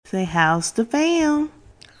Say, how's the fam?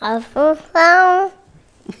 How's the fam?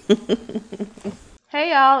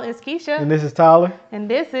 Hey y'all, it's Keisha. And this is Tyler.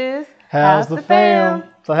 And this is How's the Fam?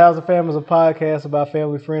 So How's the Fam is a podcast about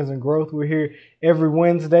family, friends, and growth. We're here every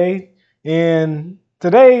Wednesday. And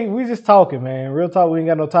today we just talking, man. Real talk, we ain't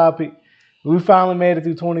got no topic. We finally made it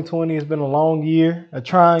through 2020. It's been a long year, a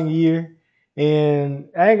trying year. And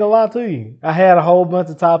I ain't gonna lie to you. I had a whole bunch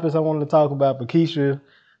of topics I wanted to talk about, but Keisha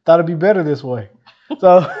thought it'd be better this way.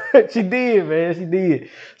 So she did, man. She did.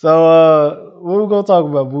 So what we gonna talk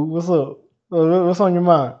about, boo? What's up? What's on your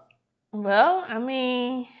mind? Well, I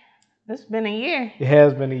mean, it's been a year. It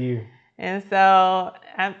has been a year. And so,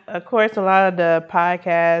 of course, a lot of the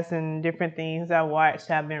podcasts and different things I watched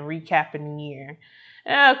have been recapping the year.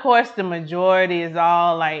 And of course, the majority is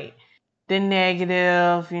all like the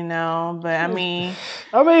negative, you know. But I mean,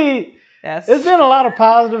 it's been a lot of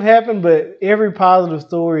positive happen, but every positive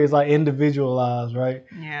story is like individualized, right?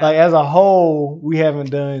 Yeah. Like as a whole, we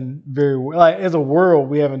haven't done very well. Like as a world,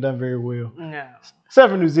 we haven't done very well. No.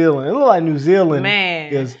 Except for New Zealand. It looks like New Zealand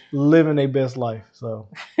is living their best life. So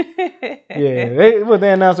yeah,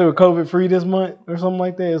 they announced they were COVID free this month or something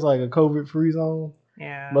like that. It's like a COVID free zone.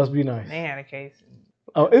 Yeah. Must be nice. They had a case.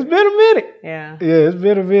 Oh, it's been a minute. Yeah. Yeah, it's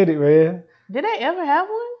been a minute, man. Did they ever have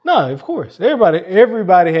one? No, of course.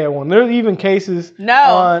 Everybody had one. There's even cases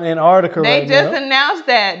on Antarctica right now. They just announced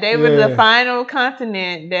that they were the final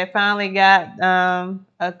continent that finally got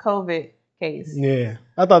a COVID case. Yeah,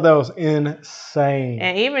 I thought that was insane.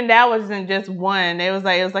 And even that wasn't just one. It was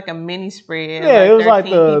like a mini spread. Yeah, it was like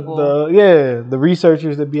the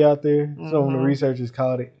researchers that be out there. Mm-hmm. Some of the researchers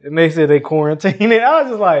caught it, and they said they quarantined it. I was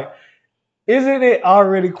just like, isn't it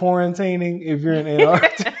already quarantining if you're in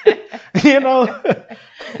Antarctica? You know,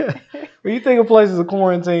 when you think of places of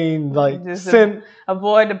quarantine, like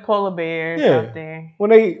avoid the polar bears out there.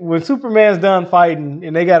 When Superman's done fighting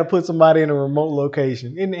and they got to put somebody in a remote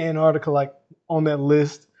location in Antarctica, like on that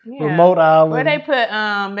list, remote island. Where they put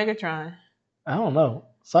Megatron? I don't know.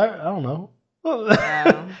 I don't know.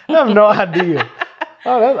 I have no idea.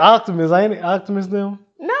 Oh, that's Optimus, ain't it? Optimus them?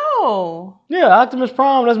 No. Yeah, Optimus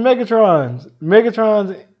Prime. That's Megatron's.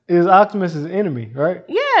 Megatron is Optimus's enemy, right?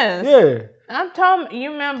 Yes. Yeah. I'm talking.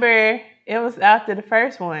 You remember it was after the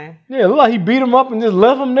first one. Yeah, it looked like he beat him up and just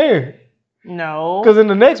left him there. No. Because in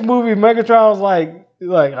the next movie, Megatron was like,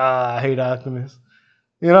 I hate Optimus.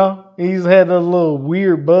 You know, he's had those little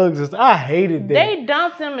weird bugs and stuff. I hated that. They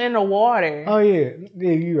dumped him in the water. Oh yeah,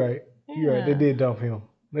 you're right. Yeah. You're right. They did dump him.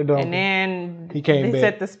 And then he came back. They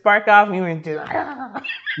set the spark off and he went to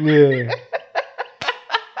yeah.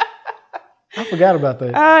 I forgot about that.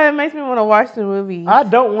 It makes me want to watch the movie. I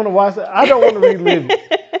don't want to watch it. I don't want to relive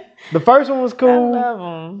it. The first one was cool. I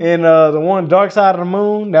love them. And the one Dark Side of the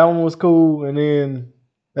Moon, that one was cool. And then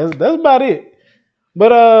that's about it.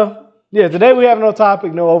 But yeah, today we have no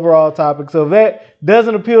topic, no overall topic. So if that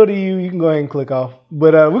doesn't appeal to you, you can go ahead and click off.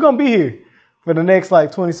 But we're gonna be here for the next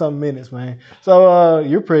like 20-something minutes, man. So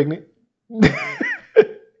you're pregnant.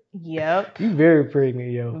 Yep. You very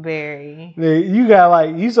pregnant, yo. Very. You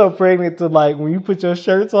got you so pregnant to like when you put your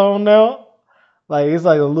shirts on now, like it's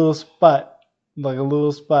like a little spot. Like a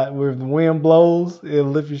little spot where if the wind blows,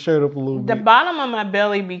 it'll lift your shirt up a little bit. The bottom of my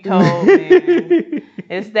belly be cold, man.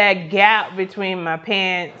 It's that gap between my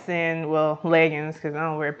pants and, leggings, because I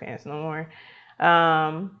don't wear pants no more.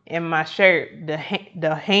 And my shirt, the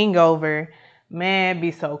hangover, man,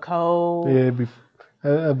 be so cold. Yeah, it be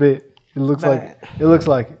a bit. It looks like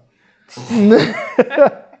it.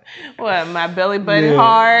 What, my belly button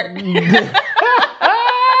hard?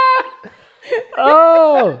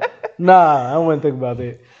 Oh, nah, I wouldn't think about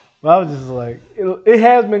that. But I was just like, it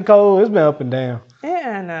has been cold. It's been up and down.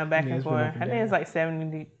 Yeah, no, back and forth. I think it's like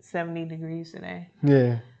 70 degrees today.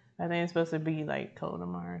 Yeah. I think it's supposed to be like cold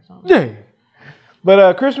tomorrow or something. Yeah.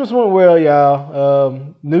 But Christmas went well,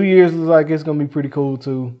 y'all. New Year's looks like it's going to be pretty cool,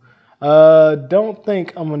 too. Don't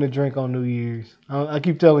think I'm going to drink on New Year's. I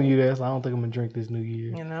keep telling you that, so I don't think I'm going to drink this New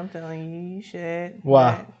Year. And I'm telling you, you should.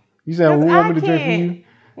 Why? You saying we want me to drink for you?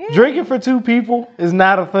 Yeah. Drinking for two people is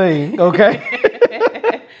not a thing, okay?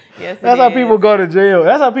 Yes, that's how people go to jail.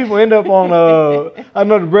 That's how people end up on, I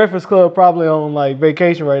know the Breakfast Club probably on like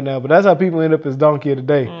vacation right now, but that's how people end up as Donkey of the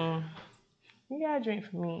Day. You gotta drink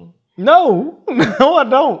for me. No, I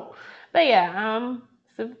don't. But yeah, I'm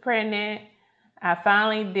super pregnant. I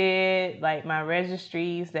finally did like my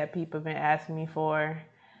registries that people have been asking me for.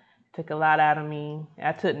 Took a lot out of me.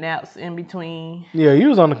 I took naps in between. Yeah, you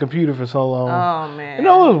was on the computer for so long. Oh, man. You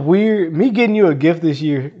know, it was weird. Me getting you a gift this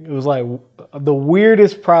year, it was like the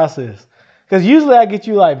weirdest process. Because usually I get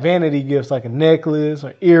you like vanity gifts, like a necklace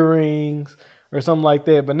or earrings or something like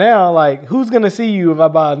that. But now, like, who's gonna see you if I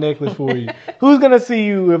buy a necklace for you? Who's gonna see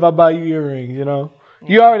you if I buy you earrings? You know,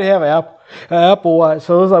 you already have an Apple Watch,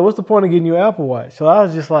 so it's like, what's the point of getting you an Apple Watch? So I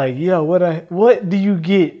was just like, yo, what do you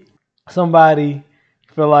get somebody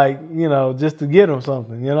for, like, you know, just to get them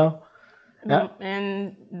something, you know?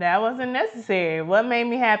 And that wasn't necessary. What made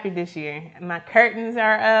me happy this year? My curtains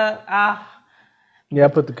are up. Yeah, I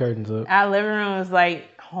put the curtains up. Our living room is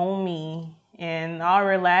like homey, and all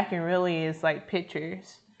we're lacking really is like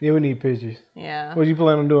pictures. Yeah, we need pictures. Yeah. What you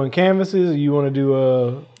plan on doing? Canvases, or you want to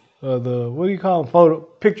do the, what do you call them?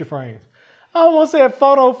 Picture frames. I almost said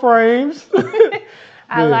photo frames.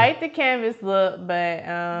 I like the canvas look, but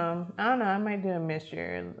I don't know. I might do a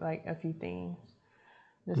mixture, like a few things,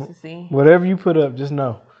 just to see. Whatever you put up, just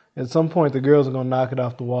know at some point the girls are gonna knock it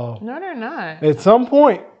off the wall. No, they're not. At some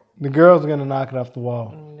point, the girls are gonna knock it off the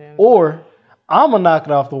wall, or I'm gonna knock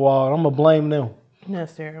it off the wall and I'm gonna blame them.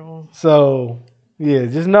 That's terrible. So yeah,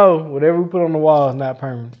 just know whatever we put on the wall is not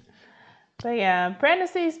permanent. But yeah,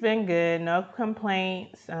 pregnancy's been good. No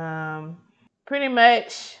complaints. Pretty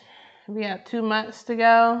much, we have 2 months to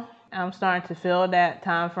go. I'm starting to feel that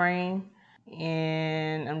time frame.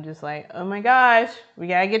 And I'm just like, oh my gosh, we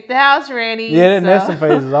gotta get the house ready. Yeah, that nesting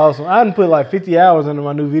phase is awesome. I done put like 50 hours into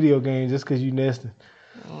my new video game just because you nesting.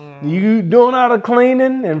 You doing all the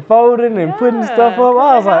cleaning and folding and putting stuff up.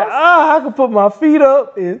 I was like, I can put my feet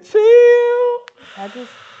up and chill. I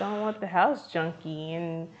just don't want the house junky.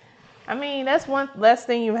 And I mean, that's one less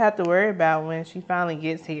thing you have to worry about when she finally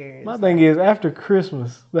gets here. My thing is, after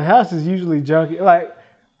Christmas, the house is usually junky. Like,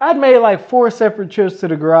 I'd made like 4 separate trips to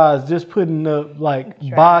the garage just putting up like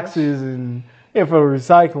boxes and for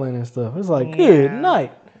recycling and stuff. It's like, good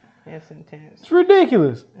night. It's intense. It's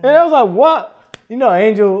ridiculous. And I was like, what? You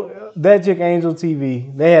know, That Chick Angel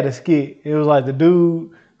TV, they had a skit. It was like the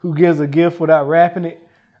dude who gives a gift without wrapping it.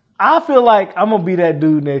 I feel like I'm going to be that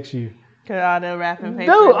dude next year. Cause all the wrapping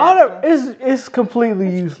paper. Dude, it's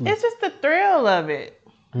completely useless. It's just the thrill of it.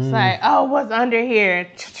 It's like, oh, what's under here?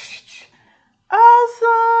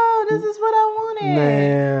 Oh, so this is what I wanted.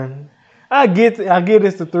 Man, I get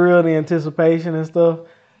it's the thrill, the anticipation and stuff.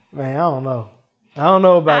 Man, I don't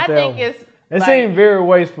know about that. I think it seemed very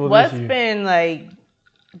wasteful this year. What's been like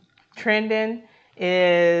trending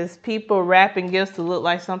is people wrapping gifts to look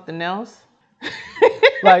like something else.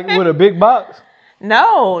 Like with a big box?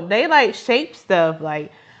 No, they like shape stuff.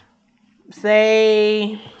 Like,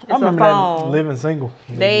 say it's a phone. Living single.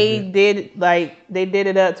 They did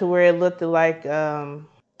it up to where it looked like a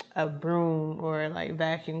broom or like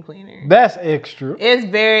vacuum cleaner. That's extra. It's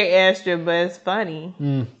very extra, but it's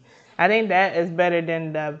funny. I think that is better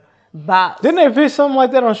than the box. Didn't they fish something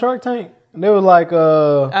like that on Shark Tank? They were like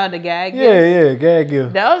the gag gift? Yeah, gag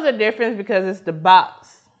gift. That was a difference because it's the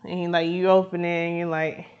box. And like you open it and you're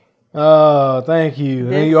like, oh, thank you.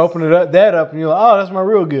 And then you open it up, and you're like, oh, that's my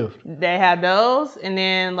real gift. They have those, and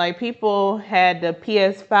then like people had the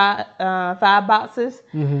PS5 5 boxes,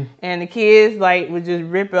 and the kids like would just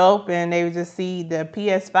rip it open. They would just see the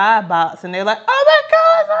PS5 box, and they're like, oh my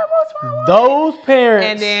god, what's wrong? Those parents.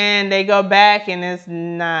 And then they go back, and it's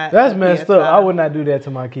not. That's messed up. I would not do that to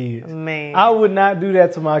my kids. Man, I would not do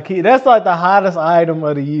that to my kids. That's like the hottest item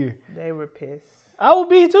of the year. They were pissed. I would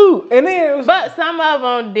be too. And then but some of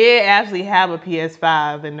them did actually have a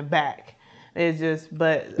PS5 in the back. It's just,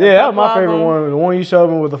 but yeah, that was my favorite one. The one you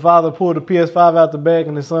showed me where the father pulled the PS5 out the back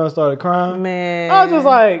and the son started crying. Man, I was just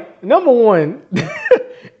like, number one,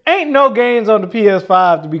 ain't no games on the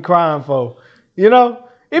PS5 to be crying for. You know,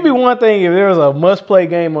 it'd be one thing if there was a must-play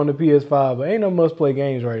game on the PS5, but ain't no must-play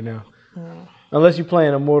games right now. Unless you're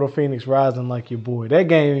playing Immortal Phoenix Rising like your boy. That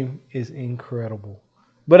game is incredible.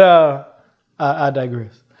 But I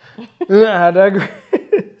digress.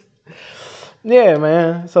 Yeah,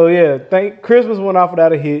 man. So yeah, Christmas went off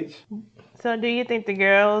without a hitch. So do you think the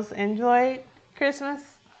girls enjoyed Christmas?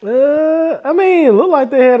 I mean, it looked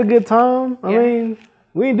like they had a good time. I mean,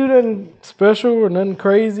 we didn't do nothing special or nothing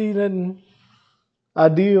crazy, nothing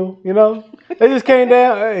ideal, you know? They just came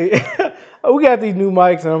down. Hey, we got these new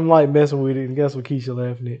mics and I'm like messing with it, and guess what Keisha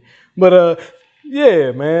laughing at. But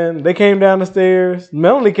yeah, man, they came down the stairs.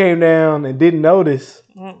 Melanie came down and didn't notice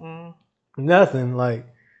nothing. Like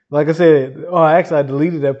I said, actually I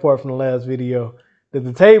deleted that part from the last video, that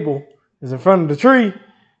the table is in front of the tree.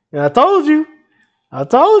 And I told you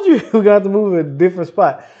we got to move at a different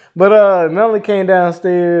spot. But Melanie came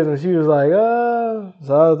downstairs and she was like, so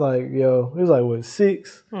I was like, yo, it was like, what,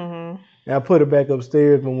 6? And I put her back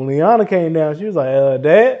upstairs. But when Liana came down, she was like,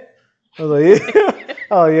 Dad? I was like, yeah.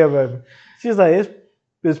 Oh, yeah, baby. She was like,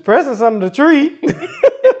 it's presents under the tree.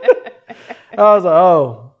 I was like,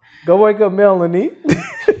 oh, go wake up Melanie.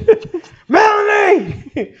 Melanie!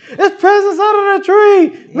 It's presents under the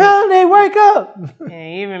tree. Melanie, wake up.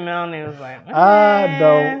 And even Melanie was like, I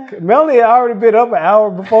don't. Melanie had already been up an hour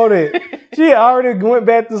before that. She had already went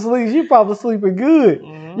back to sleep. She probably sleeping good.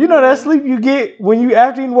 You know that sleep you get when you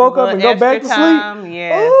after you woke up and go back to sleep?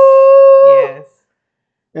 Yes. Ooh. Yes.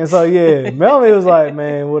 And so, yeah, Melanie was like,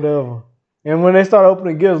 man, whatever. And when they started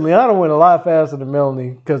opening gifts, Liana went a lot faster than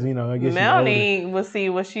Melanie because, you know, I guess Melanie would see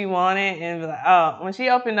what she wanted and be like, oh, when she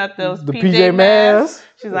opened up those the PJ Masks,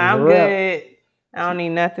 she's like, I'm wrap. good. I don't need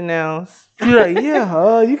nothing else. She's like,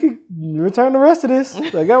 yeah, you can return the rest of this.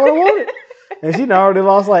 I got what I wanted. And she already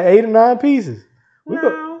lost like 8 or 9 pieces.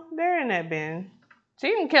 No, they're in that bin. She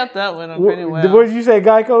even kept up with them pretty well. What did you say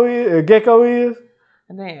Geico is? Or Gecko is?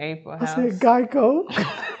 I think April I House. said Geico.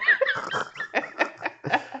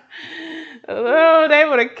 Oh, they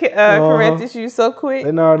would have corrected you so quick.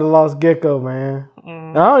 They already lost Gecko, man.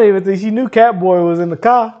 I don't even think she knew Catboy was in the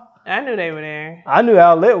car. I knew they were there. I knew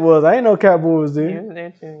Outlet was. I didn't know Catboy was there. He was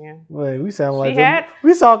there too, yeah. Wait, we sound like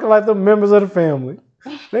we talking like the members of the family.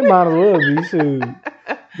 They might as well be, shoot.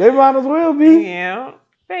 They might as well be. Yeah.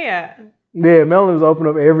 But yeah. Yeah, Melanie was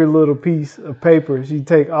opening up every little piece of paper. She'd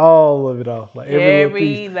take all of it off. Like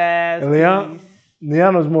every last piece.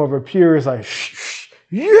 Liana was more of a purist, like, shh,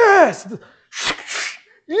 yes!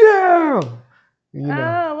 Yeah! You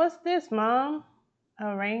know. Oh, what's this, Mom?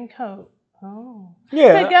 A raincoat. Oh.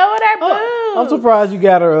 Yeah. To go with our boots. I'm surprised you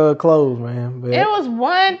got her clothes, man. But it was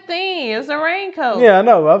one thing. It was a raincoat. Yeah, I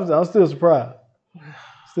know. I'm still surprised.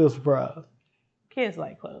 Still surprised. Kids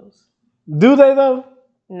like clothes. Do they, though?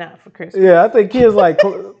 Not for Christmas. Yeah, I think kids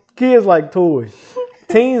like toys.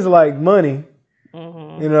 Teens like money.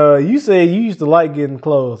 Mm-hmm. And you said you used to like getting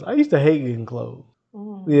clothes. I used to hate getting clothes.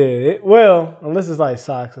 Mm-hmm. Yeah, well, unless it's like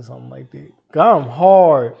socks or something like that. I'm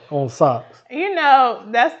hard on socks. You know,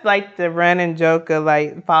 that's like the running joke of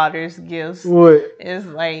like father's gifts. What? It's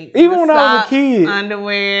like even when I was a kid,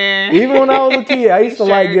 underwear. Even when I was a kid, I used to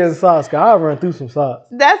like getting socks. Cause I run through some socks.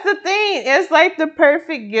 That's the thing. It's like the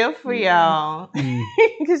perfect gift for y'all,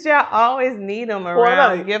 because y'all always need them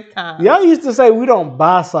around gift time. Y'all used to say we don't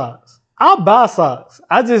buy socks. I buy socks.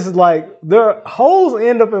 I just like their holes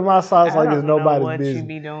end up in my socks like it's nobody's business. What you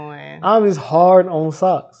be doing? I'm just hard on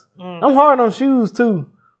socks. I'm hard on shoes too.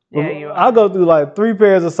 Yeah, you are. I go through like 3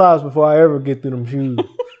 pairs of socks before I ever get through them shoes.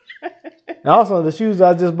 And also the shoes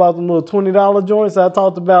I just bought, them little $20 joints I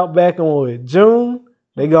talked about back in June.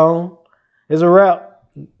 They gone. It's a wrap.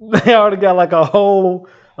 They already got like a hole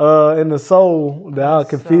in the sole that I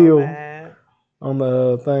can feel. Bad. On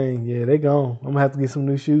the thing. Yeah, they gone. I'm gonna have to get some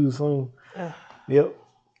new shoes soon. Yep.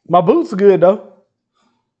 My boots are good though.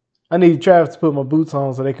 I need Travis to put my boots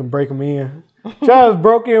on so they can break them in. Travis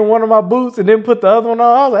broke in one of my boots and then put the other one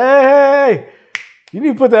on. I was like, hey, you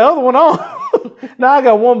need to put the other one on. Now I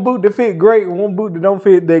got one boot that fit great and one boot that don't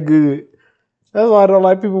fit that good. That's why I don't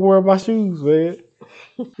like people wearing my shoes, man.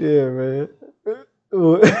 Yeah, man.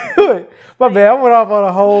 My bad, I went off on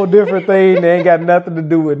a whole different thing that ain't got nothing to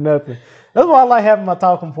do with nothing. That's why I like having my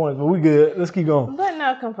talking points, but we good. Let's keep going. But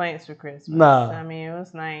no complaints for Christmas. Nah. I mean, it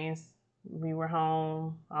was nice. We were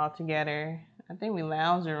home all together. I think we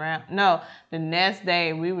lounged around. No, the next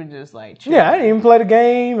day we were just like chilling. Yeah, I didn't even play the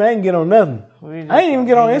game. I didn't get on nothing. I didn't even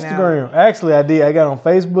get on Instagram. Out. Actually, I did. I got on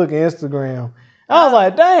Facebook and Instagram. I was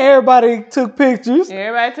like, dang, everybody took pictures.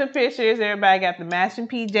 Everybody took pictures. Everybody got the matching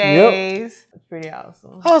PJs. Yep. It's pretty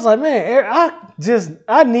awesome. I was like, man,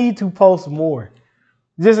 I need to post more.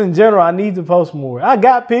 Just in general, I need to post more. I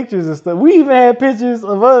got pictures and stuff. We even had pictures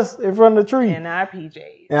of us in front of the tree. In our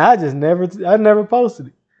PJs. And I never posted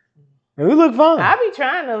it. And we look fine. I be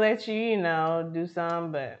trying to let you, do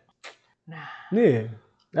some, but nah. Yeah.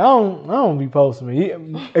 I don't be posting it.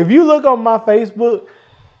 If you look on my Facebook,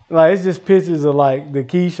 like it's just pictures of like the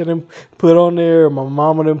Keisha them put on there, or my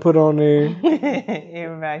mama them put on there.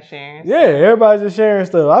 Everybody sharing. Yeah, everybody's just sharing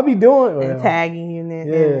stuff. I be doing and tagging you in it.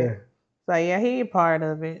 Yeah. So yeah, he a part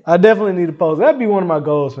of it. I definitely need to post. That'd be one of my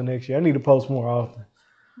goals for next year. I need to post more often.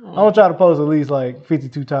 I'm gonna try to post at least like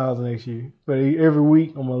 52 times next year. But every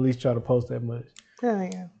week, I'm gonna at least try to post that much. Oh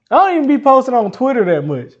yeah. I don't even be posting on Twitter that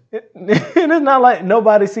much. It's not like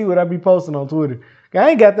nobody see what I be posting on Twitter. I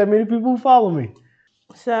ain't got that many people who follow me.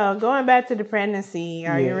 So going back to the pregnancy,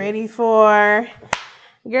 are you ready for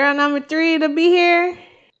girl number 3 to be here?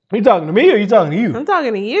 You talking to me or you talking to you? I'm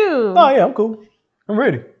talking to you. Oh yeah, I'm cool. I'm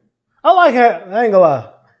ready. I like how, I ain't gonna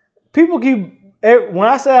lie. People keep, when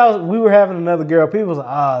I say we were having another girl, people was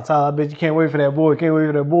like, Tyler, I bet you can't wait for that boy. Can't wait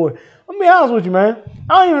for that boy. I'll be honest with you, man.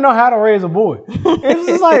 I don't even know how to raise a boy. It's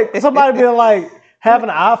just like somebody being like, having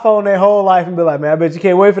an iPhone their whole life and be like, man, I bet you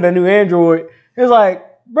can't wait for that new Android. It's like,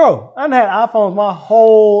 bro, I done had iPhones my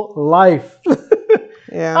whole life.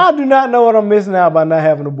 Yeah. I do not know what I'm missing out by not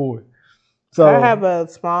having a boy. So I have a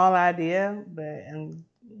small idea, but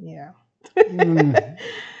yeah.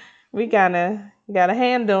 We got a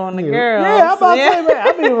handle on the girls. Yeah, I'm about to say, man,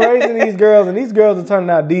 I've been raising these girls, and these girls are turning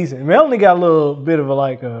out decent. Melanie got a little bit of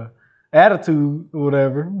a attitude or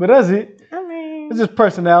whatever, but that's it. I mean, It's just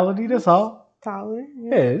personality. That's all. taller.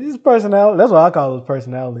 Yeah, it's just personality. That's what I call it,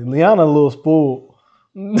 personality. Liana a little spoiled.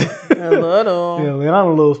 A little. Yeah, Liana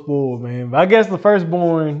a little spoiled, man. But I guess the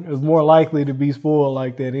firstborn is more likely to be spoiled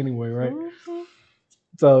like that anyway, right? Mm-hmm.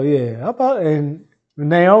 So yeah, and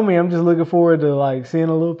Naomi, I'm just looking forward to like seeing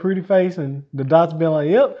a little pretty face, and the doctor being like,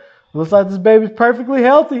 "Yep, looks like this baby's perfectly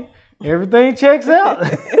healthy. Everything checks out."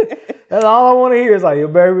 That's all I want to hear is like, your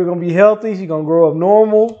baby's gonna be healthy. She's gonna grow up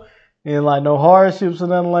normal, and like no hardships or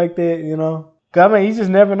nothing like that. You know, 'cause I mean, you just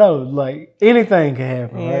never know. Like anything can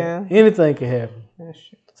happen, right? Anything can happen.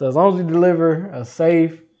 So as long as you deliver a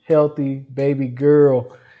safe, healthy baby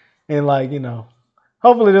girl, and like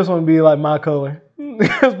hopefully this one be like my color.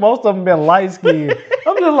 Because most of them been light skinned.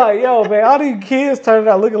 I'm just like, yo, man, all these kids turning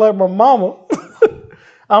out looking like my mama.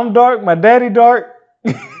 I'm dark, my daddy dark,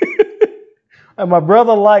 and my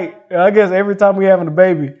brother light. And I guess every time we having a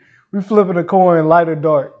baby, we flipping a coin light or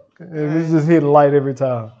dark. And we just hit a light every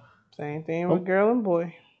time. Same thing with girl and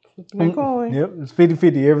boy. Flipping a coin. Yep, it's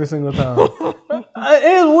 50-50 every single time.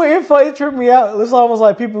 It's weird. It tripped me out. It's almost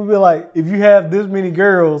like people be like, if you have this many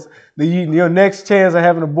girls, then your next chance of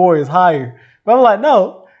having a boy is higher. But I'm like,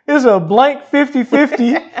 no, it's a blank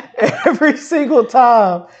 50-50 every single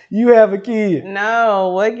time you have a kid. No,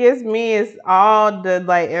 what gets me is all the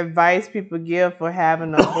advice people give for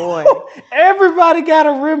having a boy. Everybody got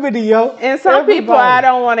a remedy, yo. And some people I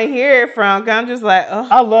don't want to hear it from. 'Cause I'm just like, oh.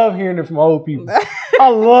 I love hearing it from old people. I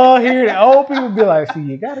love hearing it. Old people be like, see,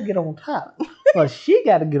 you got to get on top. Well, she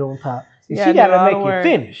got to get on top. And she got to make you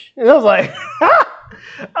finish. And I was like,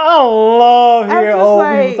 I love hearing old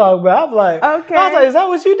people talk about it. I'm like, okay. I was like, is that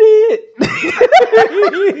what you did?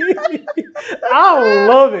 I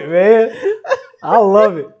love it, man. I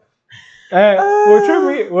love it. And I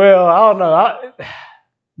don't know.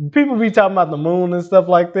 People be talking about the moon and stuff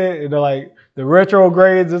like that. And they're like the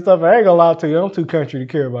retrogrades and stuff. I ain't gonna lie to you. I'm too country to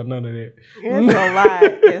care about none of that. It's a lot.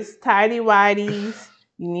 It's tidy whiteys.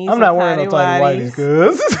 You need I'm not wearing no tidy whiteys,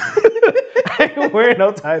 cuz. I ain't wearing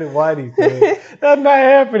no tidy whiteys, cuz. That's not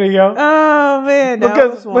happening, yo. Oh man, but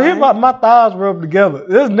here's my thighs rub together.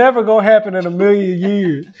 This never gonna happen in a million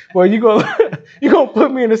years. Well, you gonna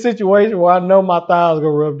put me in a situation where I know my thighs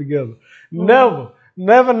gonna rub together. Never,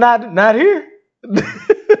 not here.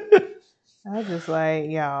 I was just like,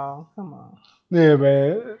 y'all, come on. Yeah,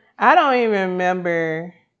 man. I don't even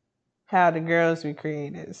remember how the girls were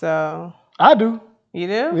created. So I do. You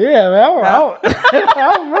do? Yeah, man.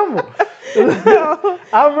 I remember.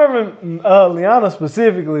 I remember Liana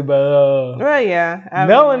specifically, but well, yeah,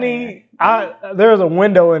 Melanie. There's a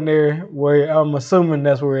window in there where I'm assuming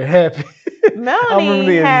that's where it happened.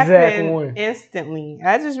 Melanie happened instantly.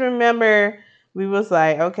 I just remember we was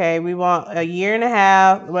like, okay, we want a year and a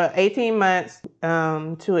half, 18 months,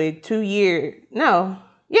 to a 2 year. No.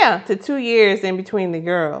 Yeah, to 2 years in between the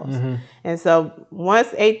girls. Mm-hmm. And so once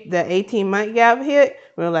the 18-month gap hit,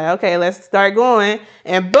 we were like, okay, let's start going.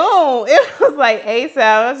 And boom, it was like ASAP.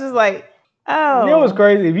 I was just like, oh. You know what's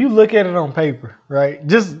crazy? If you look at it on paper, right?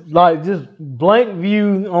 Just blank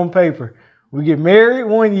view on paper. We get married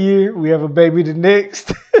 1 year, we have a baby the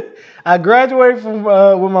next. I graduated from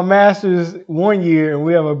with my master's 1 year, and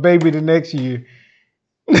we have a baby the next year.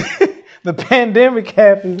 The pandemic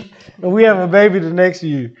happened, and we have a baby the next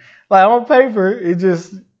year. Like on paper, it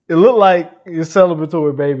looked like it's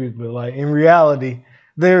celebratory babies, but like in reality,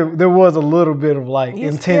 there was a little bit of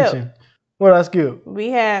intention. What I skipped?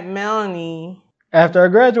 We had Melanie after I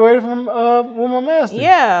graduated from with my master's.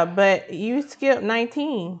 Yeah, but you skipped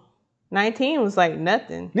 19. 19 was like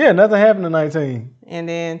nothing. Yeah, nothing happened in 19. And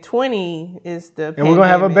then 20 is the pandemic. And we're gonna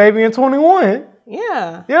have a baby in 21.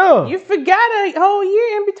 Yeah. Yeah. You forgot a whole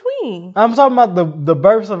year in between. I'm talking about the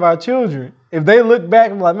births of our children. If they look back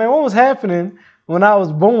and be like, man, what was happening when I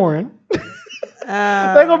was born?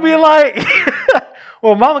 They're gonna be like,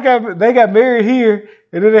 well, they got married here,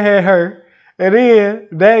 and then they had her. And then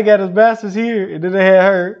dad got his master's here, and then they had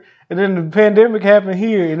her. And then the pandemic happened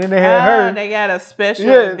here, and then they had her. They got a special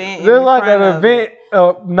event. There's like an event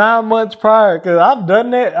 9 months prior. Because I've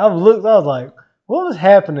done that. I've looked. I was like, what was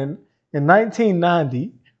happening in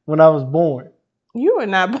 1990 when I was born? You were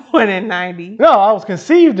not born in 90. No, I was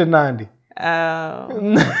conceived in 90. Oh.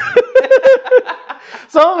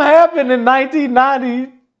 Something happened in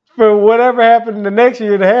 1990 for whatever happened the next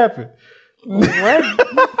year to happen. What?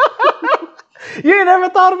 You ain't never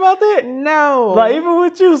thought about that? No. Like, even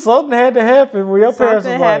with you, something had to happen when your parents was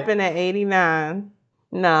Something like... happened at 89.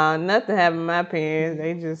 No, nothing happened to my parents.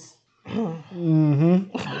 They just... You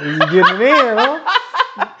getting it in, huh?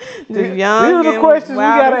 Just young. These are the questions we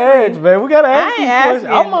gotta ask, man. We gotta ask these questions.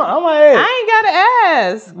 I'm gonna ask. I ain't gotta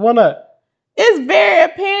ask. Why not? It's very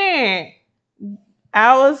apparent.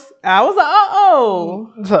 I was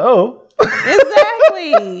a So,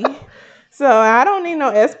 exactly. So I don't need no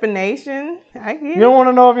explanation. I get you don't want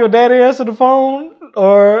to know if your daddy answered the phone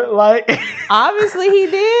or like? Obviously he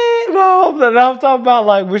did. No, but I'm talking about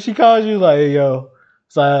like when she calls you, like, hey, yo,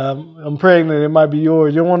 so I'm pregnant. It might be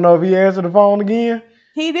yours. You want to know if he answered the phone again?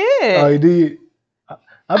 He did. Oh, he did.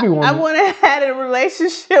 I be wondering. I wouldn't have had a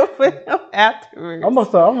relationship with him afterwards. I'm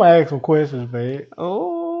gonna ask some questions, man.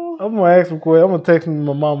 Oh. I'm gonna ask some questions. I'm gonna text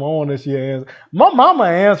my mama. I want that she answer. My mama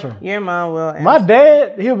answer. Your mom will answer. My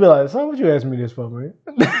dad, he'll be like, son, what you asking me this for, man?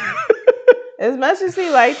 As much as he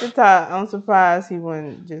liked to talk, I'm surprised he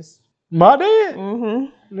wouldn't just. My dad?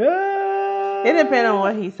 Mm-hmm. Yeah. It depends on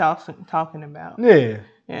what he's talking about. Yeah.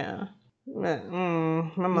 Yeah.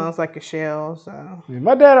 My mom's like a shell, so. Yeah,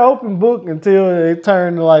 my dad open book until it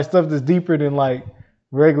turned to like stuff that's deeper than like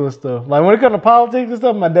regular stuff. Like when it comes to politics and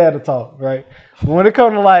stuff, my dad will talk, right? But when it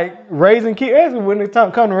comes to like raising kids, actually when it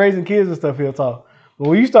comes to raising kids and stuff, he'll talk. But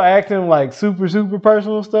when you start asking like super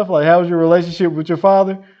personal stuff, like how was your relationship with your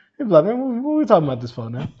father? He'll be like, man, what are we talking about this for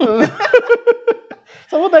now?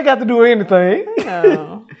 So what they got to do with anything?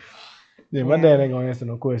 No. Yeah, my dad ain't gonna answer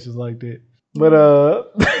no questions like that. But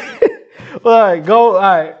all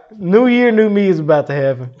right. New year, new me is about to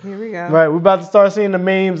happen. Here we go. Right, we're about to start seeing the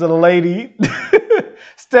memes of the lady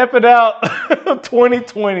stepping out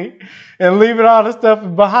 2020 and leaving all the stuff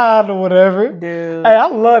behind or whatever. Dude. Hey, I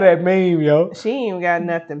love that meme, yo. She ain't even got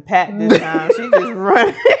nothing packed this time. She just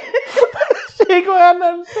running. She ain't gonna have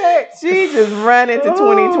nothing packed. She just running to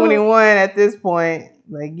 2021 at this point.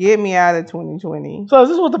 Like, get me out of 2020. So is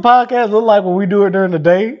this what the podcast look like when we do it during the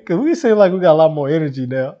day? Because we seem like we got a lot more energy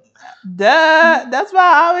now. Duh. That's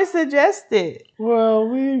why I always suggest it. Well,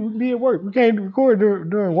 we be at work. We can't record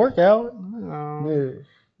during work hours. No. Yeah.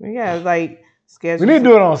 We got like schedule. We need to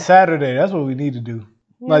do it on Saturday. That's what we need to do.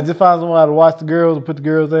 Yeah. Like just find someone to watch the girls and put the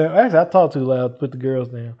girls down. Actually, I talk too loud to put the girls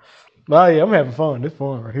down. But yeah, I'm having fun. This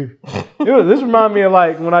fun right here. This reminds me of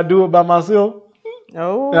like when I do it by myself.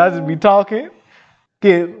 Oh. And I just be talking.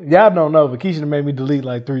 Kid, y'all don't know, but Keisha made me delete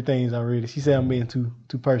like 3 things already. She said I'm being too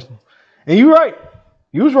personal. And you right.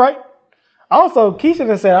 You was right. Also, Keisha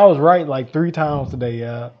done said I was right like 3 times today,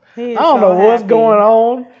 y'all. I don't know what's going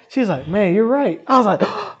on. She's like, man, you're right. I was like,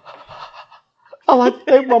 I like to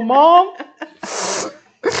thank my mom.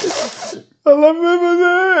 I love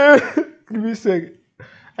you. Give me a second.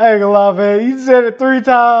 I ain't gonna lie, man. You said it 3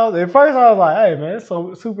 times. At first, I was like, hey, man, it's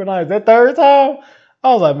so super nice. That 3rd time,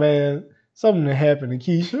 I was like, man, something that happened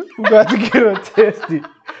to Keisha. We got to get her tested.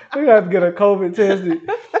 We got to get her COVID tested.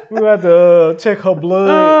 We got to check her blood.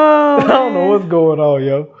 Oh, I don't know what's going on,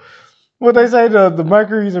 yo. What they say, the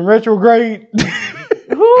Mercury's in retrograde?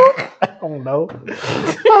 Who? I don't know.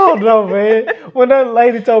 I don't know, man. When that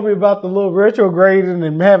lady told me about the little retrograding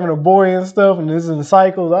and having a boy and stuff, and this in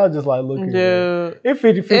cycles, I was just like, look at it. It's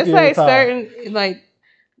 50-50. It's like certain, like,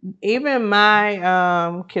 even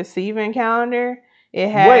my conceiving calendar, it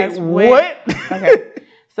has. Wait, what? Okay.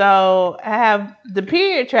 So I have the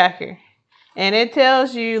period tracker, and it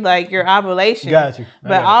tells you like your ovulation. Got you.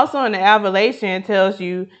 But also in the ovulation, it tells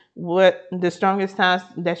you what the strongest times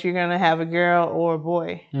that you're gonna have a girl or a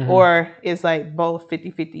boy, or it's like both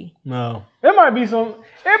 50-50. No, it might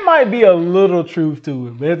be a little truth to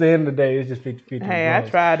it, but at the end of the day, it's just 50-50. Hey, I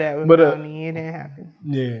tried that with Melanie, it didn't happen.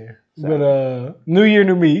 Yeah. So. But new year,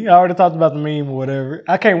 new me. I already talked about the meme or whatever.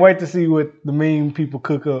 I can't wait to see what the meme people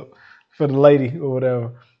cook up for the lady or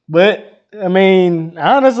whatever. But I mean,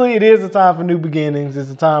 honestly, it is a time for new beginnings. It's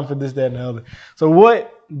a time for this, that, and the other. So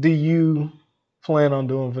what do you plan on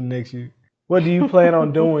doing for next year? What do you plan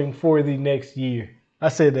on doing for the next year? I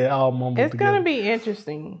said that all mumbled together. It's going to be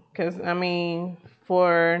interesting because, I mean,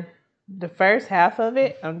 for the first half of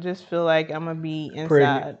it, I just feel like I'm going to be inside.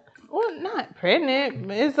 Pregnant. Well, not pregnant.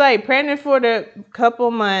 But it's like pregnant for the couple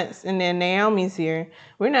months, and then Naomi's here.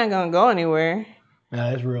 We're not going to go anywhere.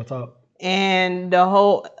 Nah, that's real talk. And the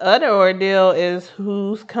whole other ordeal is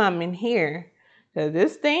who's coming here. Because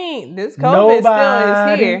this COVID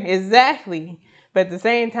still is here. Exactly. But at the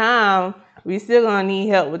same time, we still going to need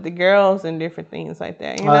help with the girls and different things like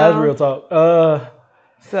that. You know? That's real talk.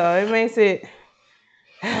 So it makes it...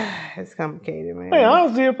 It's complicated, man. Hey,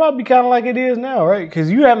 honestly, it'll probably be kind of like it is now, right?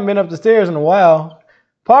 Because you haven't been up the stairs in a while.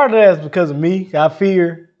 Part of that is because of me. I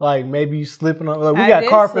fear like maybe you slipping on. Like we I got did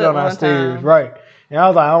carpet slip on our one stairs, time. right? And I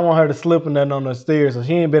was like, I don't want her to slip on nothing on the stairs, so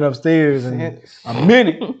she ain't been upstairs in a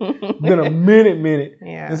minute. Been a minute.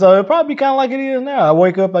 Yeah. And so it'll probably be kind of like it is now. I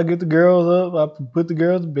wake up, I get the girls up, I put the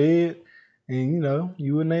girls to bed, and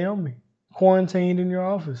you and Naomi quarantined in your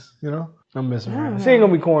office. I'm messing around. She ain't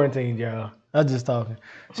gonna be quarantined, y'all. I'm just talking.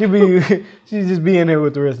 She's just being here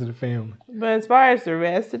with the rest of the family. But as far as the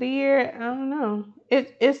rest of the year, I don't know.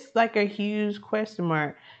 It's like a huge question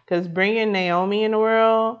mark because bringing Naomi in the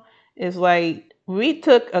world is like we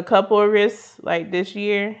took a couple of risks like this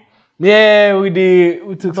year. Yeah, we did.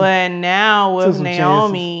 We took But now with some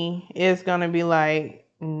Naomi, it's gonna be like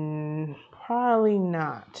probably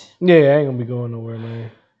not. Yeah, I ain't gonna be going nowhere,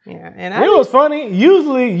 man. Yeah, and it was funny.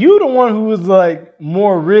 Usually, you the one who was like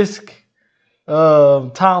more risk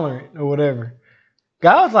tolerant or whatever.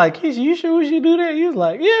 Guy was like, "Keisha, you sure we should do that?" He was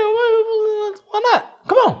like, "Yeah, why not?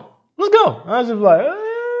 Come on, let's go." I was just like,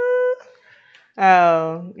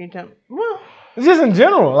 Oh, you don't. Well, it's just in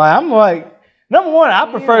general. Like I'm like, number one, I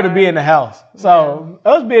prefer to be in the house. So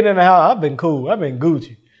us being in the house, I've been cool. I've been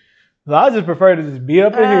Gucci. So I just prefer to just be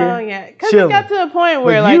up in here. Oh yeah, because it got to a point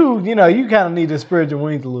where but you kind of need to spread your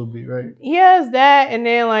wings a little bit, right? Yes, that, and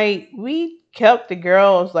then like we kept the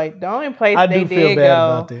girls. Like the only place they did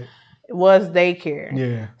go was daycare.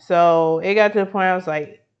 Yeah. So it got to the point I was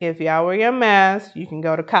like, if y'all wear your mask, you can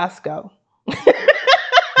go to Costco.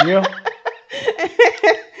 Yeah.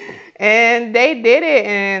 And they did it,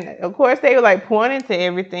 and of course they were like pointing to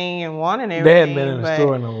everything and wanting everything. They hadn't been in the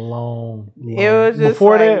store in a long. It was just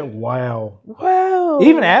before like, that. Wow. Wow.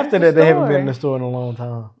 Even after that, they haven't been in the store in a long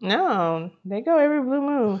time. No, they go every blue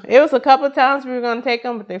moon. It was a couple of times we were gonna take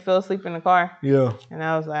them, but they fell asleep in the car. Yeah. And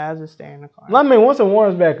I was like, I'll just stay in the car. I mean, once it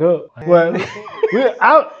warms back up, well,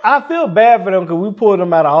 I feel bad for them because we pulled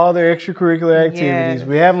them out of all their extracurricular activities. Yes.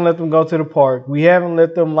 We haven't let them go to the park. We haven't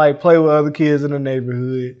let them like play with other kids in the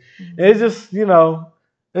neighborhood. It's just,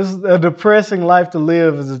 it's a depressing life to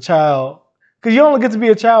live as a child because you only get to be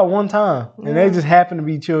a child one time, and they just happen to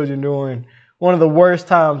be children during one of the worst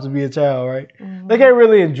times to be a child, right? Mm-hmm. They can't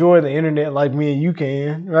really enjoy the internet like me and you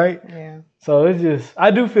can, right? Yeah. So it's just, I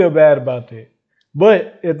do feel bad about that.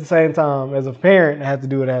 But at the same time, as a parent, I have to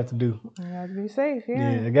do what I have to do. You have to be safe,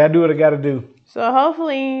 yeah. Yeah, I got to do what I got to do. So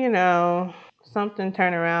hopefully, something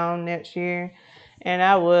turn around next year. And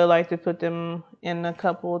I would like to put them in a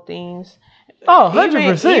couple of things. Oh,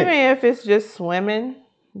 100%. Even if it's just swimming,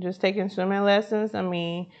 just taking swimming lessons. I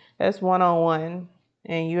mean, that's one-on-one.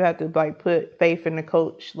 And you have to like put faith in the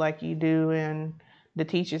coach like you do in the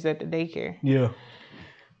teachers at the daycare. Yeah.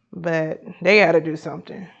 But they got to do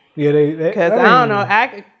something. Yeah, because I don't know.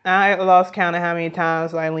 I lost count of how many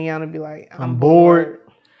times like Leon would be like, I'm bored.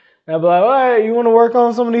 I'd be like, all right, you want to work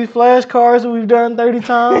on some of these flashcards that we've done 30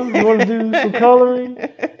 times? You want to do some coloring?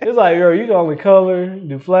 It's like, girl, you can only color,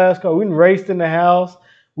 do flashcards. We raced in the house.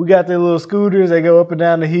 We got their little scooters. They go up and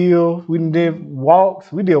down the hill. We did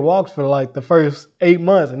walks. We did walks for like the first 8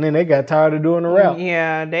 months, and then they got tired of doing the route.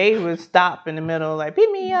 Yeah, they would stop in the middle like,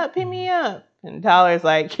 pick me up. And Tyler's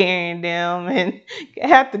like carrying them and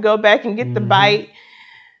have to go back and get the bite.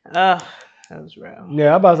 That was rough. Yeah,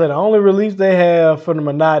 I'm about to say the only relief they have for the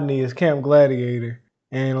monotony is Camp Gladiator.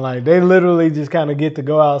 And like they literally just kind of get to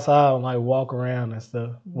go outside and like walk around and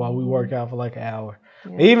stuff while we work out for like an hour.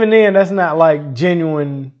 Yeah. Even then, that's not like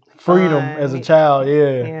genuine freedom as a child.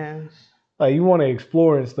 Yeah. Like you want to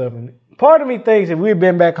explore and stuff. And part of me thinks if we had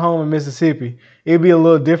been back home in Mississippi, it'd be a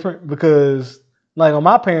little different because like on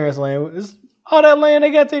my parents' land, it's all that land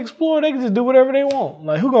they got to explore. They can just do whatever they want.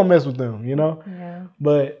 Like who gonna mess with them, Yeah.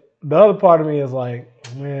 But the other part of me is like,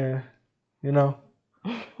 man,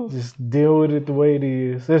 just deal with it the way it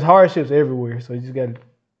is. There's hardships everywhere, so you just got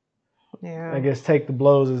to, I guess, take the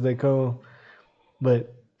blows as they come.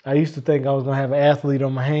 But I used to think I was going to have an athlete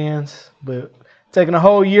on my hands, but taking a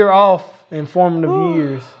whole year off in formative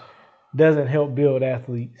years doesn't help build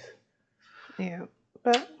athletes. Yeah,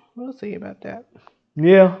 but we'll see about that.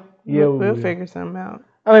 Yeah, we'll figure something out.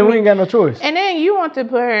 I mean, we ain't got no choice. And then you want to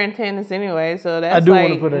put her in tennis anyway, so that's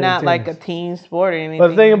like not like a team sport or anything. But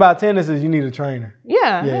the thing about tennis is you need a trainer.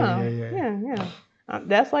 Yeah.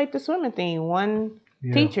 That's like the swimming thing. One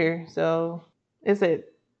teacher, so it's a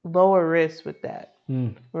lower risk with that.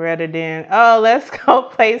 Rather than, let's go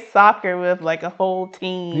play soccer with like a whole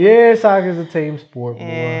team. Yeah, soccer's a team sport. Boy.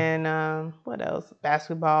 And what else?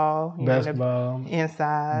 Basketball.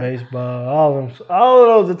 Inside. Baseball. All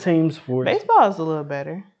of those are team sports. Baseball is a little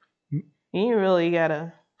better. You really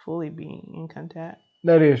gotta fully be in contact.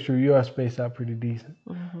 That is true. You are spaced out pretty decent.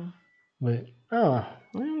 Mm-hmm. But I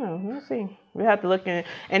don't know. We'll see. We have to look at it.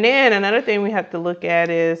 And then another thing we have to look at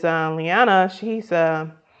is Liana. She's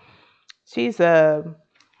she's her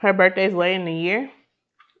birthday's late in the year,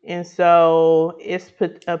 and so it's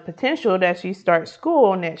a potential that she starts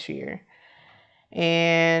school next year.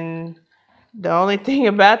 And the only thing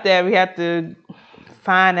about that, we have to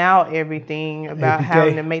find out everything about how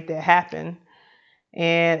to make that happen.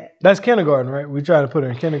 And that's kindergarten, right? We try to put her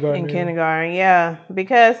in kindergarten. In kindergarten, yeah.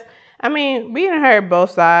 Because, I mean, we done heard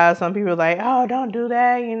both sides. Some people are like, oh, don't do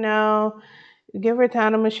that, you know. Give her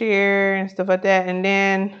time to mature and stuff like that. And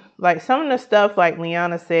then, like, some of the stuff, like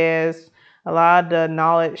Liana says, a lot of the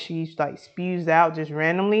knowledge she, like, spews out just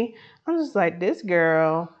randomly. I'm just like, this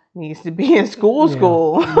girl needs to be in school.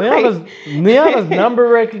 Liana's number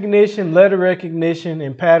recognition, letter recognition,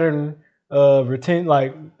 and pattern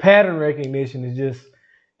pattern recognition is just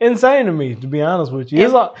insane to me, to be honest with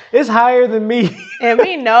you. It's higher than me. And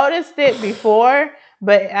we noticed it before,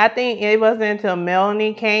 but I think it wasn't until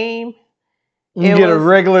Melanie came. You get a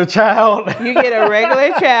regular child. You get a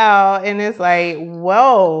regular child, and it's like,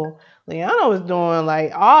 whoa. Liana was doing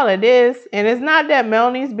like all of this, and it's not that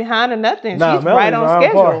Melanie's behind or nothing. She's right on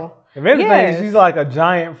schedule. If anything, she's like a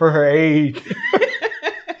giant for her age.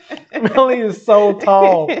 Melanie is so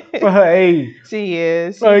tall for her age. She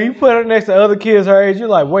is. So you put her next to other kids her age, you're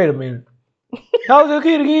like, wait a minute. How old is your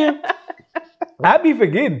kid again? I'd be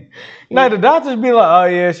forgetting. Now the doctors be like,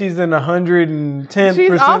 oh yeah, she's in 110th percentile.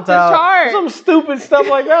 She's off the chart. Some stupid stuff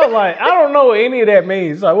like that. Like, I don't know what any of that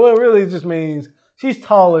means. Like, well, it really just means she's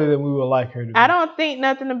taller than we would like her to be. I don't think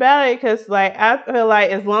nothing about it because, like, I feel like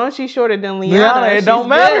as long as she's shorter than Liana, it don't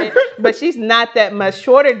matter. Good, but she's not that much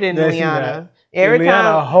shorter than Liana. Every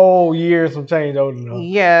time a whole year some change older than her.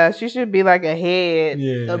 Yeah, she should be like a head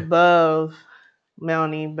above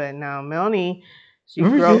Melanie, but no, Melanie, she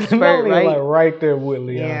growth spurt right there with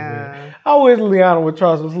Liana. Yeah. I wish Liana would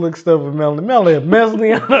try some slick stuff with Melanie. Melanie mess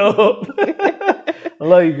Liana up. I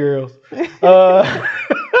love you girls.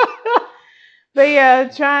 But yeah,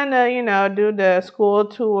 trying to, you know, do the school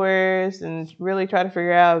tours and really try to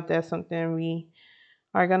figure out if that's something we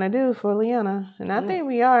are going to do for Liana. And I think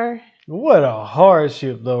we are. What a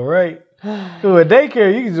hardship, though, right? So at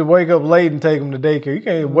daycare, you can just wake up late and take them to daycare. You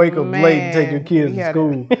can't wake up late and take your kids to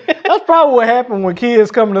school. That's probably what happened when kids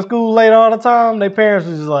come to school late all the time. Their parents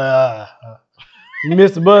are just like, you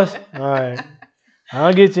missed the bus? All right.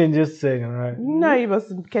 I'll get you in just a second, all right? You know you're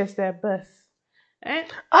supposed to catch that bus.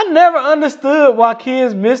 I never understood why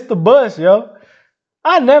kids miss the bus, yo.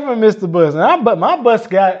 I never missed the bus. But my bus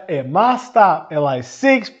got at my stop at like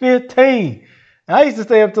 6:15. I used to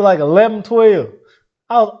stay up to like 11, 12.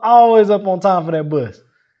 I was always up on time for that bus.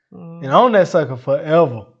 And on that sucker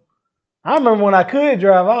forever. I remember when I could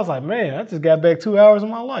drive, I was like, man, I just got back 2 hours of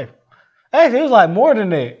my life. Actually, it was like more than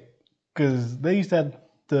that. Because they used to have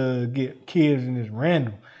to get kids in this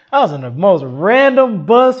random. I was in the most random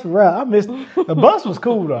bus ride. The bus was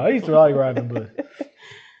cool though. I used to always ride the bus.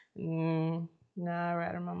 No, I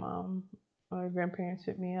ride with my mom. My grandparents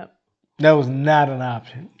picked me up. That was not an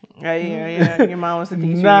option. Yeah. Your mom was a teacher.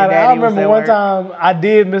 Your daddy I remember one time I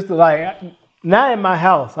did miss not in my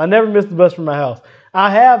house. I never missed the bus from my house.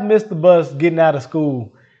 I have missed the bus getting out of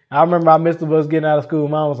school. I remember I missed the bus getting out of school.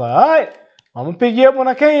 Mom was like, all right, I'm going to pick you up when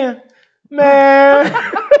I can. Man.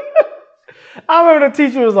 I remember the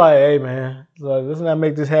teacher was like, hey, man, let's not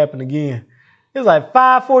make this happen again. It was like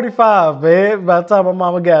 5:45, man, by the time my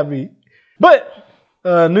mama got me. But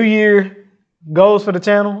New Year, goals for the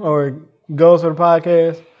channel or goals for the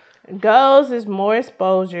podcast? Goals is more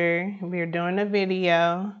exposure. We're doing a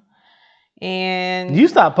video. And you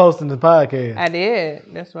stopped posting the podcast. I did.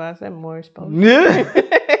 That's why I said more exposure.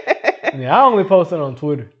 Yeah, I only post it on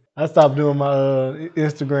Twitter. I stopped doing my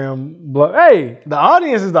Instagram blog. Hey, the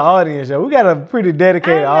audience is the audience, yo. We got a pretty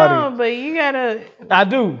dedicated audience. But you gotta. I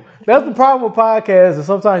do. That's the problem with podcasts. And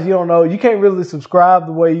sometimes you don't know. You can't really subscribe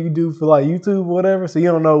the way you do for like YouTube or whatever. So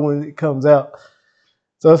you don't know when it comes out.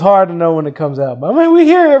 So it's hard to know when it comes out. But I mean, we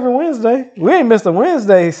here every Wednesday. We ain't missed a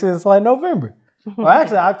Wednesday since like November. Well,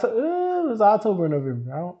 actually, it was October or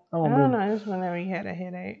November. I don't know. It's whenever you had a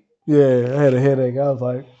headache. Yeah, I had a headache. I was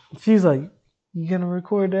like, she's like, you gonna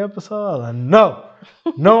record the episode? I was like, no,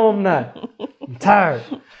 I'm not. I'm tired.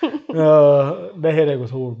 That headache was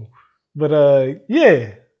horrible. But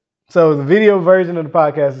yeah. So the video version of the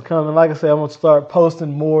podcast is coming. Like I said, I'm gonna start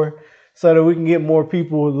posting more so that we can get more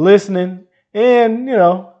people listening, and you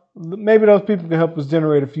know, maybe those people can help us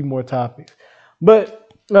generate a few more topics.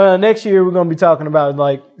 But next year we're gonna be talking about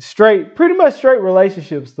like pretty much straight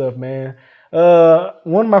relationship stuff, man.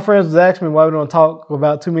 One of my friends was asking me why we don't talk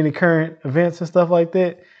about too many current events and stuff like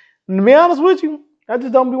that. And to be honest with you, I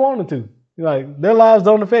just don't be wanting to. Like, their lives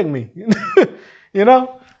don't affect me. You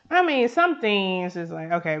know? I mean, some things is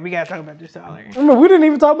like, okay, we gotta talk about this salary. I mean, we didn't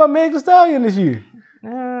even talk about Meg Thee Stallion this year.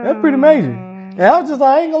 That's pretty major. And I was just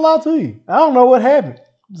like, I ain't gonna lie to you. I don't know what happened.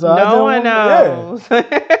 So No one knows.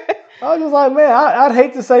 I was just like, man, I'd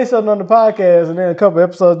hate to say something on the podcast and then a couple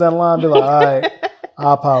episodes down the line be like, all right,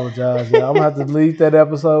 I apologize. Yeah, I'm gonna have to delete that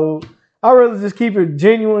episode. I'd rather just keep it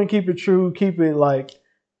genuine, keep it true, keep it like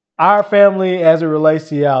our family as it relates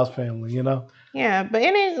to y'all's family, you know? Yeah, but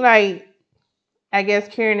any like, I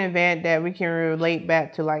guess current event that we can relate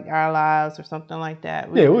back to like our lives or something like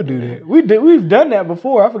that. Yeah, we'll do that. We've done that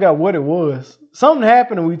before. I forgot what it was. Something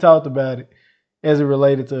happened and we talked about it as it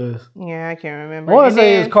related to us. Yeah, I can't remember. I want to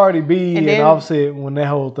say it was Cardi B and Offset when that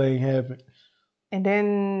whole thing happened. And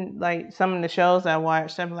then, like, some of the shows I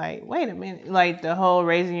watched, I'm like, wait a minute. Like, the whole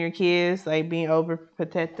raising your kids, like, being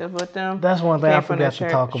overprotective with them. That's one thing I forgot to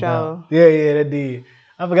talk about. Yeah, that did.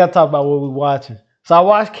 I forgot to talk about what we're watching. So I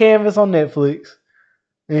watched Canvas on Netflix.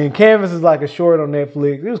 And Canvas is like a short on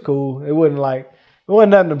Netflix. It was cool. It wasn't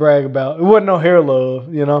nothing to brag about. It wasn't no hair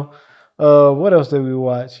love, you know. What else did we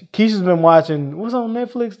watch? Keisha's been watching, what's on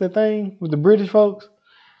Netflix, the thing with the British folks?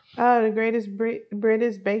 The Greatest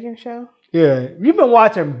British Baking Show. Yeah, you've been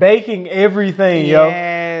watching baking everything,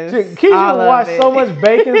 yes, yo. Keisha watched so much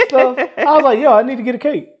baking stuff. I was like, yo, I need to get a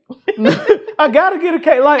cake. I gotta get a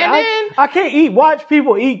cake. Like, I can't watch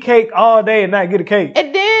people eat cake all day and not get a cake.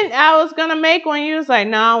 And then I was gonna make one. You was like,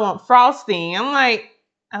 no, I want frosting. I'm like,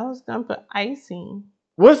 I was gonna put icing.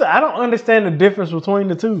 I don't understand the difference between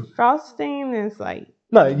the two. Frosting is like,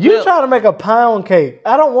 no, you trying to make a pound cake.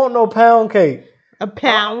 I don't want no pound cake. A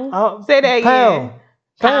pound? Say that again.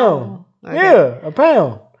 Pound. Okay. Yeah, a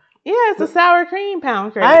pound. Yeah, it's a sour cream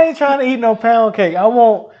pound cake. I ain't trying to eat no pound cake. I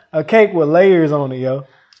want a cake with layers on it, yo.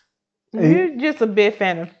 You're just a big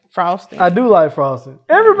fan of frosting. I do like frosting.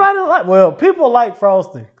 People like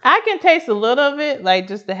frosting. I can taste a little of it, like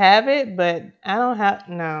just to have it, but I don't have,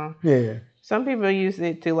 no. Yeah. Some people use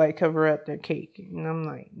it to like cover up their cake. And I'm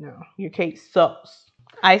like, no, your cake sucks.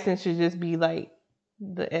 Icing should just be like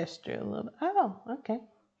the extra little. Oh, okay.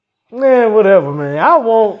 Man, whatever, man. I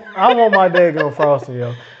want my daggone frosting,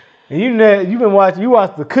 yo. And you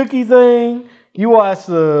watched the cookie thing. You watched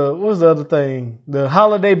what's the other thing? The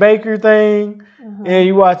holiday baker thing. And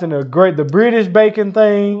you watching the British baking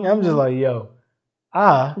thing. I'm just like, yo,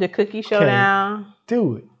 the cookie showdown.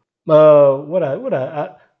 Do it.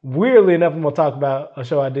 Weirdly enough, I'm gonna talk about a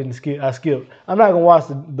show I skipped. I'm not gonna watch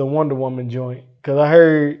the Wonder Woman joint because I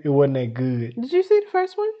heard it wasn't that good. Did you see the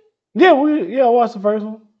first one? Yeah, I watched the first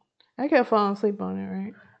one. I kept falling asleep on it,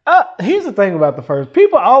 right? Here's the thing about the first.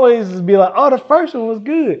 People always just be like, oh, the first one was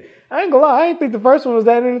good. I ain't gonna lie, I didn't think the first one was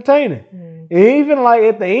that entertaining. And even like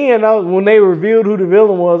at the end, when they revealed who the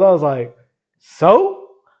villain was, I was like, so?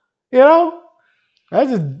 You know? I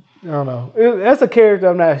don't know. That's a character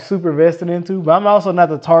I'm not super vested into, but I'm also not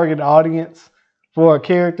the target audience for a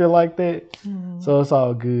character like that. So it's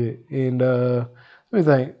all good. And let me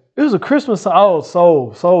think. It was a Christmas song. Oh,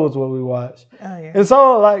 Soul. Soul is what we watched. Oh, yeah. And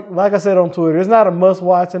so, like I said on Twitter, it's not a must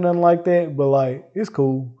watch or nothing like that, but like it's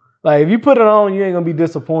cool. Like if you put it on, you ain't gonna be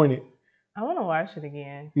disappointed. I want to watch it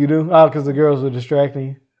again. You do? Oh, because the girls were distracting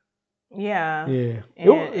you? Yeah. Yeah.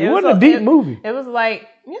 It wasn't a deep movie. It was like,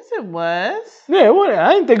 yes, it was. Yeah, it wasn't.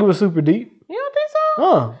 I didn't think it was super deep. You don't think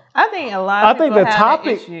so? I think a lot of people have an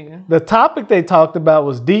issue. The topic they talked about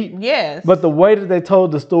was deep. Yes. But the way that they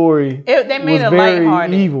told the story they made was it very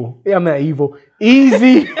lighthearted. evil. Yeah, I'm not evil.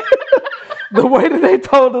 Easy. The way that they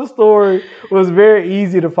told the story was very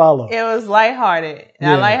easy to follow. It was lighthearted.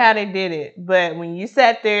 Yeah. I like how they did it. But when you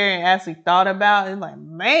sat there and actually thought about it, it's like,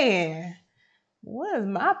 man, what is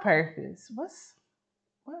my purpose?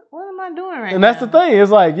 What am I doing right now? And that's the thing.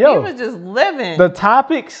 It's like, yo. He was just living. The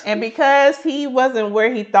topics. And because he wasn't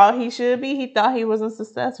where he thought he should be, he thought he wasn't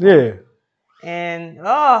successful. Yeah. And,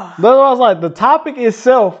 That's what I was like. The topic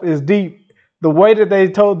itself is deep. The way that they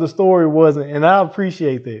told the story wasn't. And I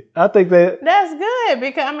appreciate that. I think that's good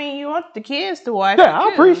because, you want the kids to watch it. Yeah,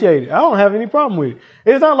 I appreciate it. I don't have any problem with it.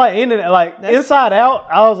 It's not like Inside Out.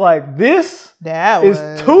 I was like, this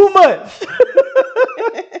is too much.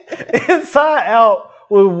 Inside Out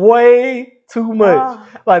was way too much.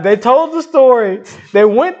 Like they told the story, they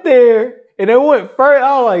went there and they went first.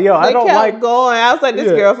 I was like, yo, I don't like going. I was like,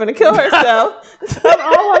 this girl finna kill herself. That's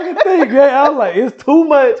all I can think. I was like, it's too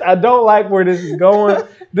much. I don't like where this is going.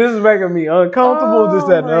 This is making me uncomfortable. This,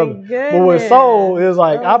 that, and the other. Goodness. But with Soul, it's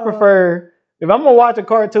like I prefer if I'm gonna watch a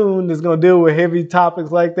cartoon that's gonna deal with heavy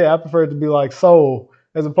topics like that. I prefer it to be like Soul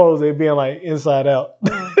as opposed to it being like Inside Out.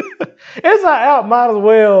 Inside Out might as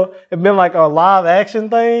well have been like a live action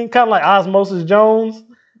thing, kind of like Osmosis Jones,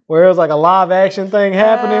 where it was like a live action thing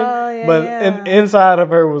happening. yeah, but yeah. inside of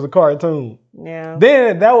her was a cartoon. Yeah.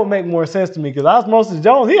 Then that would make more sense to me because Osmosis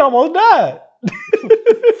Jones, he almost died.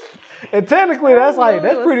 And technically, that's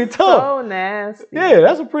pretty tough. So nasty. Yeah,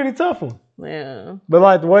 that's a pretty tough one. Yeah. But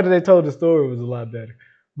like the way that they told the story was a lot better.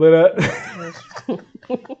 But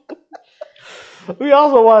we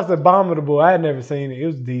also watched Abominable. I had never seen it. It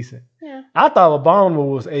was decent. Yeah. I thought Abominable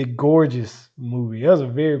was a gorgeous movie. It was a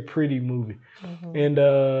very pretty movie. Mm-hmm. And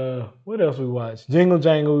what else we watched? Jingle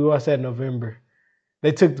Jangle. We watched that in November.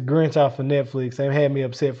 They took the Grinch off of Netflix. They had me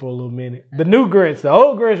upset for a little minute. The new Grinch, the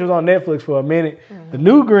old Grinch was on Netflix for a minute. Mm-hmm. The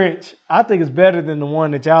new Grinch, I think is better than the one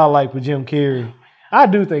that y'all like with Jim Carrey. I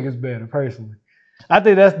do think it's better, personally. I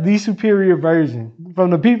think that's the superior version. From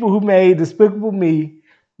the people who made Despicable Me,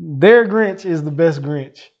 their Grinch is the best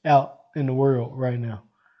Grinch out in the world right now.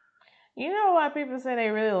 You know why people say they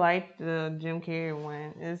really like the Jim Carrey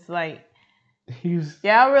one? It's like,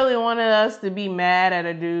 y'all really wanted us to be mad at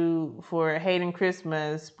a dude for hating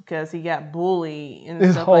Christmas because he got bullied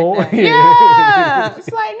and stuff like that. Yeah. It's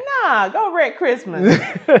like, nah, go wreck Christmas.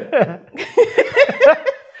 Go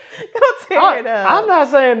tear it up. I'm not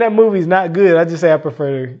saying that movie's not good. I just say I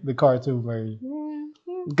prefer the cartoon version.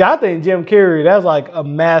 Mm-hmm. I think Jim Carrey, that's like a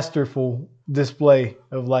masterful display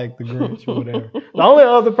of like the Grinch or whatever. The only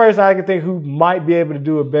other person I can think who might be able to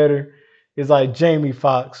do it better is like Jamie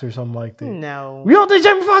Foxx or something like that. No. You don't think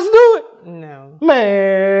Jamie Foxx can do it? No.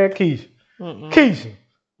 Man, Keisha. Mm-mm. Keisha.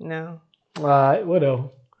 No. All right, whatever.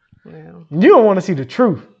 No. You don't want to see the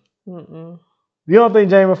truth. Mm-mm. You don't think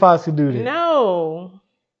Jamie Foxx can do that? No.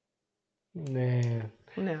 Man.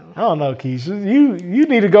 No. I don't know, Keisha. You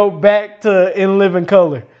need to go back to In Living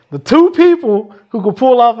Color. The two people who could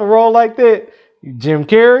pull off a role like that, Jim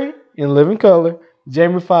Carrey in Living Color,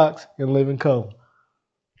 Jamie Foxx in Living Color.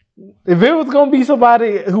 If it was going to be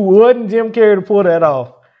somebody who wasn't Jim Carrey to pull that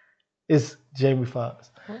off, it's Jamie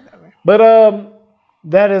Foxx. Whatever. But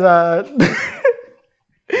that is our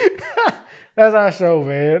that's our show,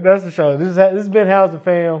 man. That's the show. This has been House of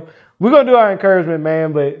Fam. We're going to do our encouragement,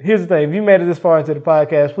 man. But here's the thing. If you made it this far into the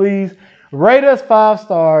podcast, please rate us 5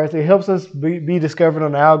 stars. It helps us be discovered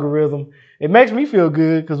on the algorithm. It makes me feel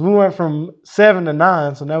good because we went from 7 to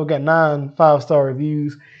 9. So now we got 9 5-star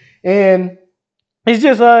reviews. And it's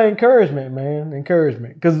just encouragement, man.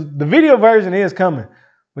 Encouragement. Because the video version is coming.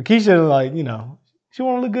 But Keisha, like, you know, she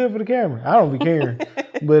want to look good for the camera. I don't be caring.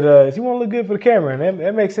 But she want to look good for the camera. And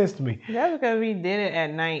that makes sense to me. That's because we did it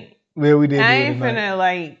at night. Yeah, we did. I ain't finna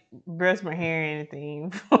like brush my hair or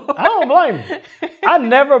anything. I don't blame you. I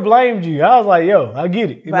never blamed you. I was like, yo, I get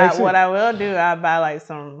it. But what I will do, I'll buy like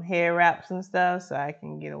some hair wraps and stuff so I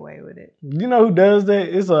can get away with it. You know who does that?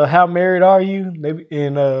 It's How Married Are You?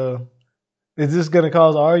 Is this gonna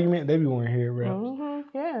cause an argument? They be wearing hair wraps.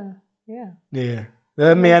 Mm-hmm. Yeah. Yeah. Does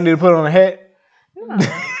that mean I need to put on a hat? No.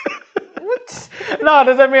 No,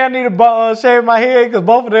 does that mean I need to shave my head? Because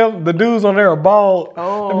both of them, the dudes on there are bald.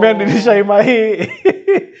 Oh. That mean I need to shave my head.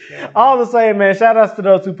 Yeah. All the same, man. Shout outs to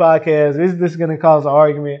those 2 podcasts. Is this going to cause an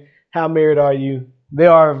argument? How Married Are You? They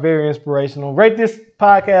are very inspirational. Rate this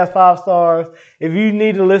podcast 5 stars. If you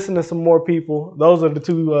need to listen to some more people, those are the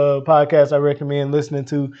 2 podcasts I recommend listening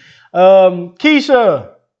to.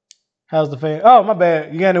 Keisha, how's the fan? Oh, my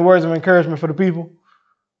bad. You got any words of encouragement for the people?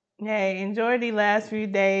 Hey, enjoy the last few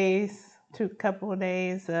days. Couple of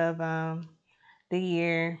days of the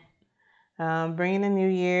year. Bring in the new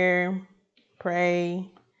year. Pray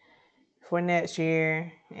for next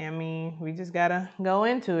year. I mean, we just gotta go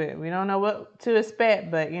into it. We don't know what to expect,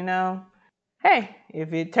 but you know, hey,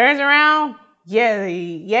 if it turns around,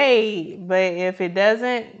 yay. But if it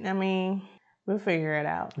doesn't, I mean, we'll figure it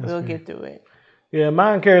out. We'll get through it. Yeah,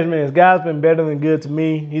 my encouragement is God's been better than good to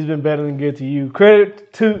me. He's been better than good to you.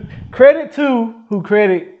 Credit to who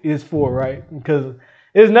credit is for, right? Because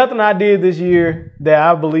there's nothing I did this year that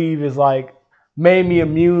I believe is like made me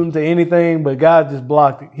immune to anything, but God just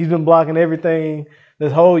blocked it. He's been blocking everything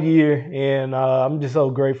this whole year, and I'm just so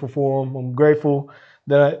grateful for him. I'm grateful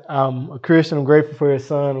that I'm a Christian. I'm grateful for his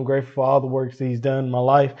son. I'm grateful for all the works that he's done in my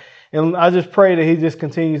life. And I just pray that he just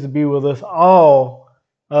continues to be with us all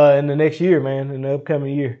in the next year, man, in the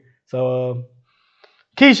upcoming year. So,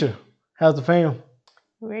 Keisha, how's the fam?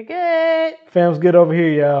 We're good. Fam's good over here,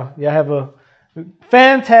 y'all. Y'all have a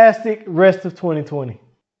fantastic rest of 2020.